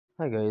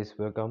Hi guys,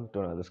 welcome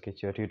to another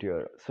Sketchware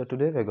tutorial. So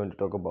today we're going to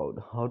talk about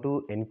how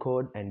to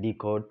encode and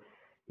decode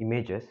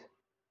images.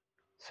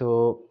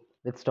 So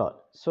let's start.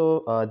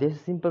 There's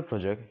a simple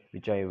project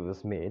which I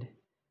was made,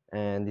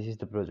 and this is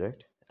the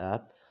project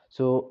app.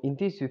 So in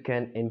this you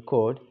can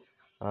encode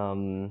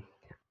um,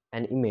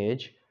 an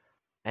image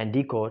and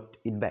decode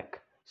it back.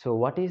 So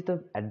what is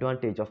the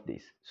advantage of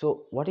this?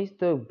 So what is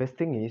the best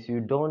thing is you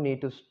don't need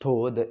to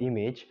store the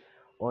image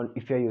on,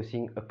 if you're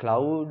using a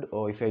cloud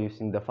or if you're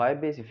using the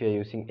Firebase, if you're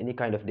using any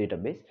kind of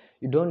database,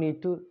 you don't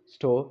need to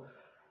store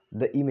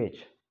the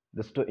image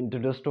into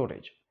the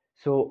storage.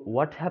 So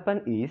what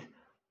happen is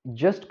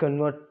just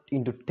convert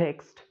into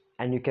text,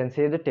 and you can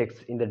save the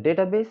text in the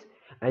database,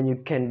 and you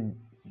can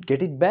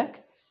get it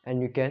back, and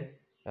you can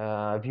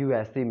view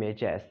as the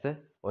image as the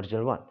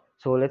original one.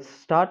 So let's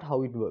start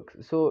how it works.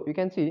 So you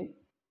can see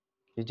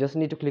you just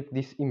need to click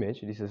this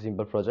image. This is a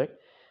simple project.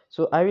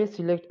 So I will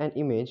select an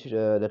image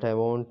that I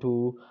want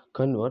to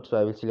convert. So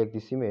I will select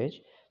this image.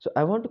 So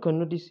I want to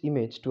convert this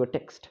image to a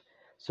text.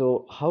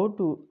 So how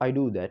do I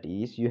do that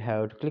is you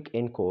have to click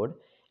encode,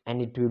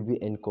 and it will be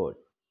encoded.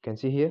 You can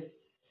see here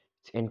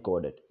it's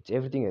encoded, it's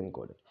everything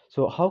encoded.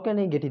 So how can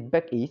I get it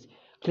back is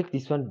click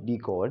this one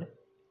decode,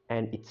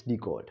 and it's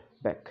decode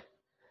back.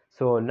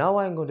 So now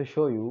I'm going to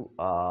show you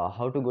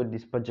how to go to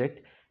this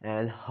project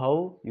and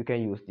how you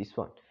can use this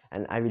one,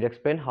 and I will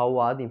explain how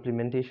are the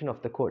implementation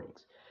of the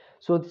codings.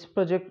 So this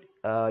project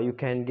you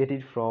can get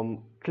it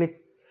from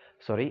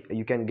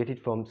you can get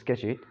it from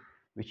Sketchit,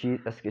 which is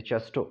a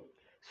Sketchware store.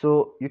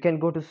 So you can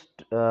go to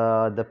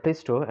the Play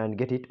Store and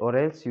get it, or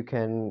else you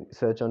can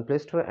search on Play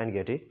Store and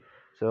get it.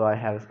 So I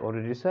have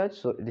already researched.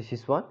 So this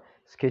is one,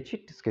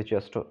 Sketchit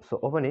Sketchware store. So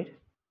open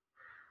it.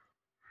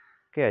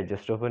 Okay, I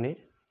just open it.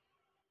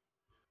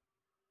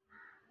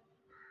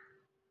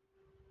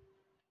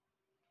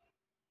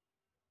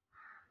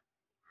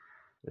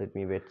 Let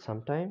me wait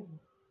some time.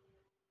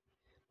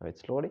 Now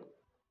it's loading.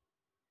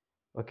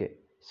 Okay,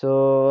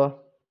 so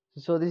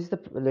this is the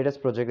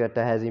latest project that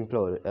has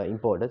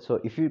imported.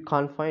 So if you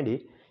can't find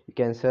it, you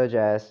can search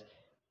as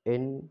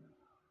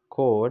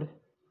encode.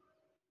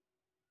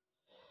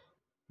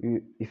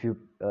 If you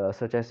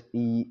search as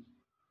encode,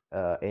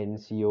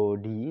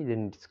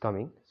 then it's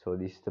coming. So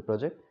this is the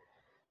project.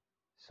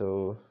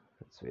 So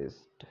let's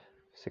waste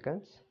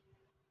seconds.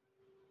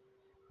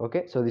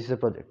 Okay, so this is a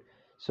project.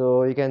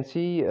 So you can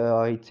see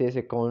it says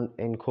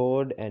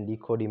encode and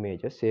decode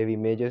images, save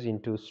images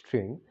into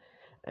string,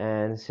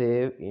 and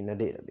save in a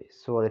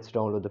database. So let's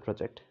download the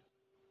project.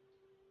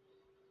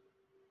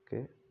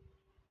 Okay,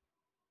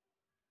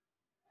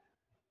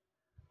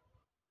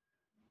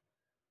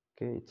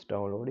 okay, it's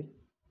downloading.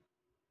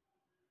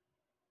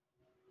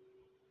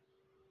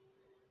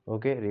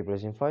 Okay,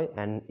 replacing file,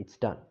 and it's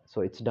done. So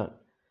it's done,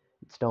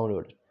 it's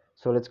downloaded.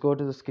 So let's go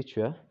to the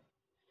Sketchware.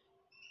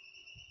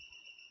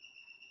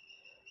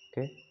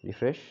 Okay,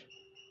 refresh.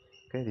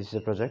 Okay, this is a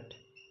project.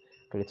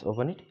 Okay, let's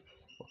open it.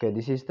 Okay,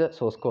 this is the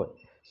source code.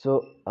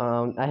 So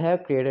I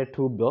have created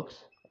two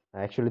blocks,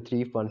 actually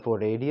three, one for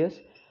radius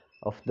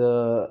of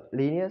the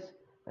linears,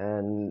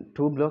 and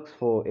two blocks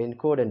for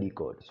encode and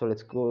decode. So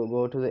let's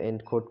go to the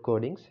encode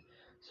codings.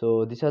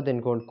 So these are the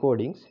encode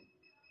codings.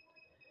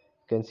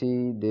 You can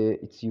see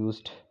it's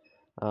used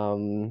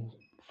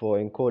for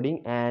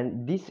encoding,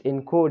 and this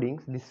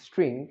encoding, this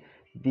string,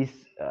 this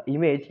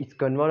image is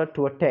converted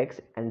to a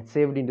text and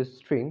saved into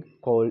string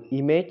called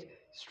image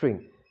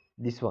string,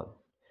 this one.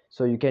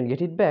 So you can get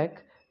it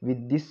back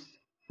with this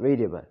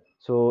variable.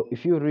 So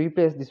if you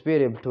replace this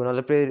variable to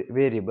another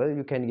variable,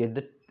 you can get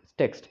the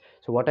text.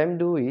 So what I'm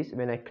doing is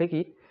when I click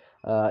it,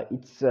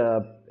 it's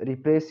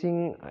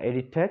replacing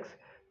edit text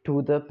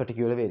to the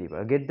particular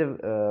variable. Get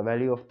the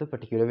value of the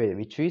particular variable,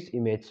 which is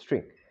image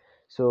string.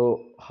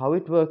 So how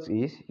it works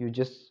is you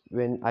just,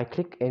 when I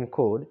click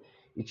encode,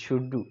 it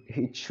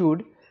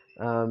should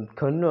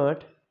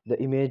convert the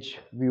image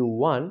view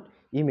 1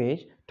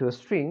 image to a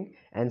string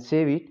and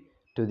save it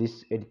to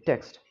this edit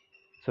text.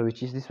 So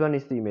which is, this one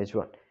is the image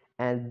 1,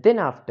 and then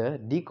after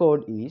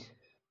decode is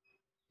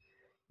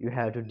you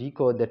have to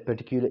decode that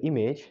particular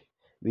image,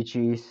 which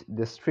is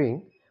the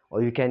string,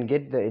 or you can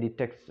get the edit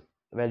text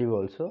value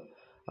also,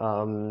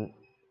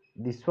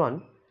 this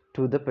one,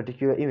 to the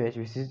particular image,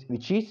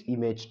 which is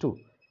image 2.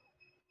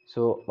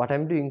 So what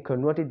I'm doing,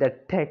 converting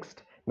that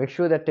text, make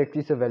sure that text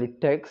is a valid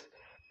text,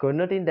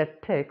 converting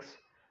that text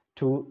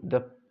to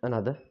the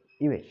another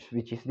image,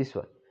 which is this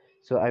one.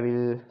 So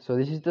so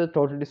this is the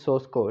totally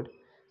source code.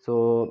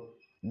 So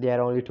there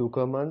are only two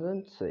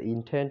commands,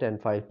 intent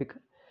and file picker.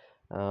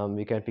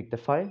 We can pick the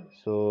file.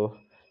 So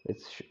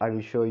I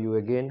will show you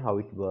again how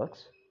it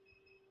works.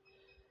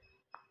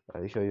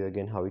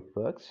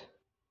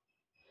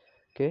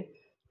 Okay,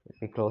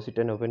 let me close it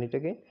and open it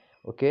again.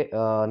 Okay,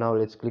 now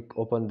let's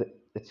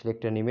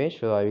select an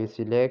image. So I will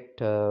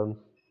select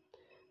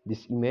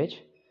this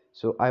image.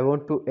 So I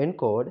want to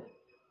encode,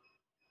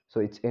 so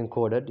it's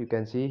encoded, you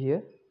can see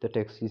here the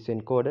text is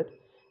encoded,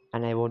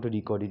 and I want to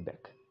decode it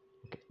back.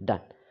 Okay,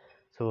 done.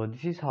 So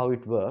this is how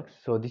it works.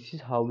 So this is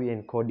how we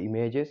encode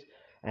images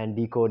and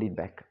decode it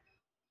back.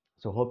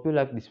 So hope you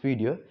like this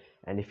video,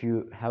 and if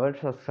you haven't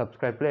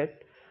subscribed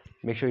yet,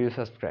 make sure you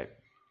subscribe.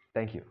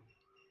 Thank you.